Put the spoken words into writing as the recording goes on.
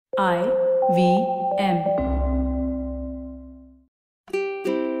IVM.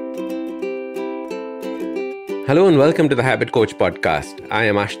 Hello and welcome to the Habit Coach podcast. I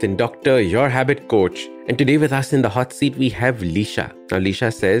am Ashton Doctor, your habit coach. And today with us in the hot seat, we have Lisha. Now,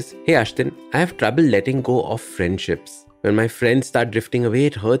 Lisha says, "Hey Ashton, I have trouble letting go of friendships. When my friends start drifting away,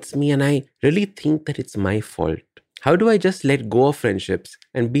 it hurts me and I really think that it's my fault. How do I just let go of friendships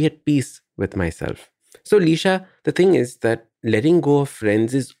and be at peace with myself?" So, Lisha, the thing is that letting go of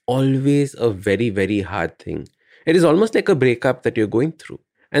friends is always a very, very hard thing. It is almost like a breakup that you're going through.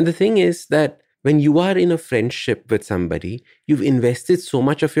 And the thing is that when you are in a friendship with somebody, you've invested so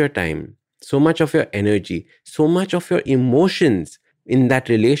much of your time, so much of your energy, so much of your emotions in that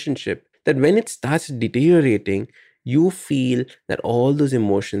relationship that when it starts deteriorating, you feel that all those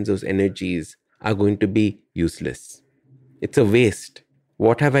emotions, those energies are going to be useless. It's a waste.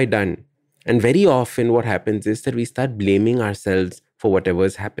 What have I done? And very often, what happens is that we start blaming ourselves for whatever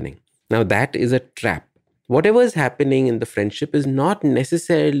is happening. Now, that is a trap. Whatever is happening in the friendship is not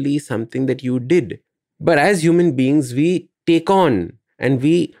necessarily something that you did. But as human beings, we take on and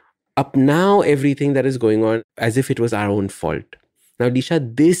we up now everything that is going on as if it was our own fault. Now, Disha,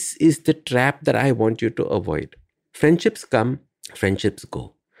 this is the trap that I want you to avoid. Friendships come, friendships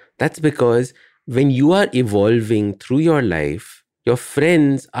go. That's because when you are evolving through your life, your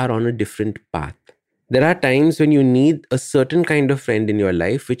friends are on a different path. There are times when you need a certain kind of friend in your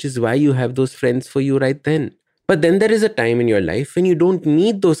life, which is why you have those friends for you right then. But then there is a time in your life when you don't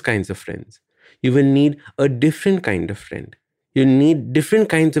need those kinds of friends. You will need a different kind of friend. You need different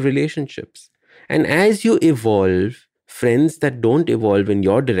kinds of relationships. And as you evolve, friends that don't evolve in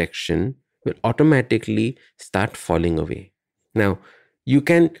your direction will automatically start falling away. Now, you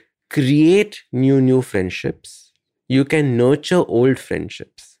can create new friendships. You can nurture old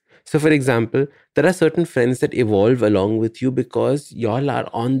friendships. So, for example, there are certain friends that evolve along with you because y'all are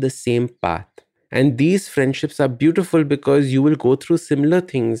on the same path. And these friendships are beautiful because you will go through similar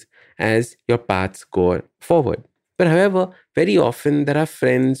things as your paths go forward. But however, very often there are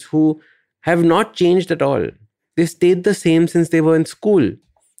friends who have not changed at all. They stayed the same since they were in school,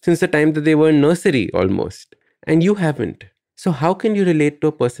 since the time that they were in nursery almost. And you haven't. So, how can you relate to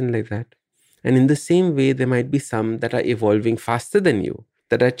a person like that? And in the same way, there might be some that are evolving faster than you,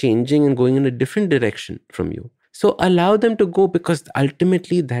 that are changing and going in a different direction from you. So allow them to go because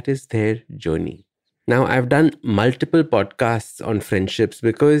ultimately that is their journey. Now, I've done multiple podcasts on friendships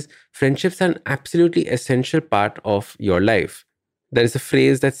because friendships are an absolutely essential part of your life. There is a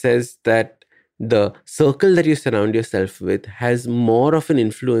phrase that says that the circle that you surround yourself with has more of an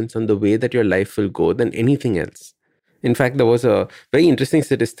influence on the way that your life will go than anything else. In fact, there was a very interesting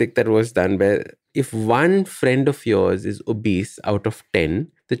statistic that was done where if one friend of yours is obese out of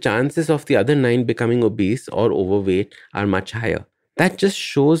 10, the chances of the other 9 becoming obese or overweight are much higher. That just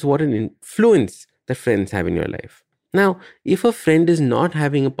shows what an influence that friends have in your life. Now, if a friend is not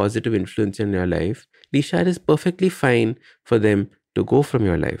having a positive influence in your life, Lisha, it is perfectly fine for them to go from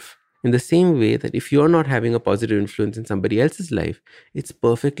your life. In the same way that if you're not having a positive influence in somebody else's life, it's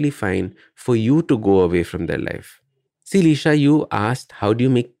perfectly fine for you to go away from their life. See, Lisha, you asked, how do you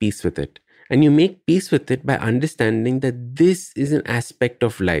make peace with it? And you make peace with it by understanding that this is an aspect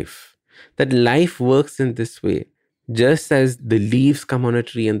of life, that life works in this way. Just as the leaves come on a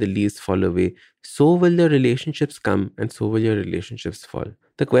tree and the leaves fall away, so will your relationships come and so will your relationships fall.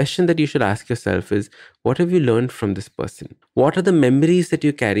 The question that you should ask yourself is, what have you learned from this person? What are the memories that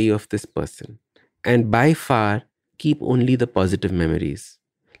you carry of this person? And by far, keep only the positive memories.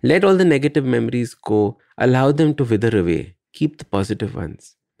 Let all the negative memories go. Allow them to wither away. Keep the positive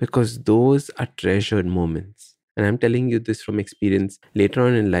ones because those are treasured moments. And I'm telling you this from experience. Later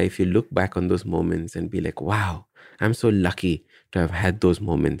on in life, you look back on those moments and be like, wow, I'm so lucky to have had those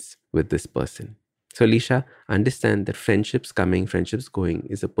moments with this person. So, Lisha, understand that friendships coming, friendships going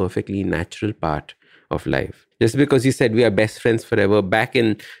is a perfectly natural part of life. Just because you said we are best friends forever back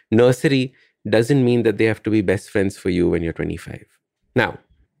in nursery doesn't mean that they have to be best friends for you when you're 25. Now,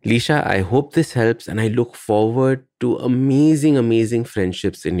 Lisha, I hope this helps and I look forward to amazing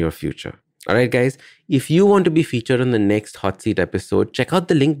friendships in your future. All right, guys, if you want to be featured on the next Hot Seat episode, check out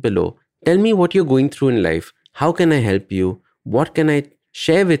the link below. Tell me what you're going through in life. How can I help you? What can I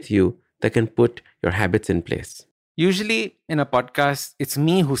share with you that can put your habits in place? Usually in a podcast, it's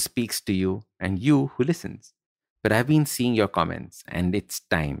me who speaks to you and you who listens. But I've been seeing your comments and it's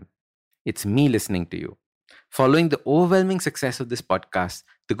time. It's me listening to you. Following the overwhelming success of this podcast,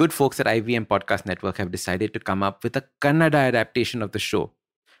 the good folks at IVM Podcast Network have decided to come up with a Kannada adaptation of the show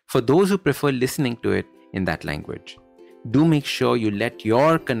for those who prefer listening to it in that language. Do make sure you let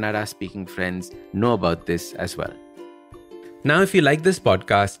your Kannada speaking friends know about this as well. Now, if you like this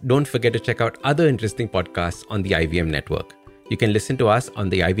podcast, don't forget to check out other interesting podcasts on the IVM network. You can listen to us on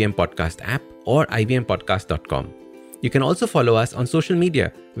the IVM Podcast app or ivmpodcast.com. You can also follow us on social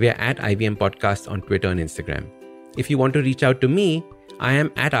media. We are at IVM Podcast on Twitter and Instagram. If you want to reach out to me, I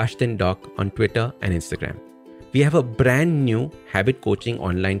am at AshtinDoc on Twitter and Instagram. We have a brand new habit coaching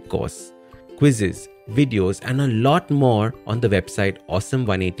online course, quizzes, videos, and a lot more on the website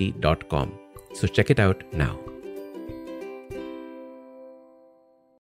awesome180.com. So check it out now.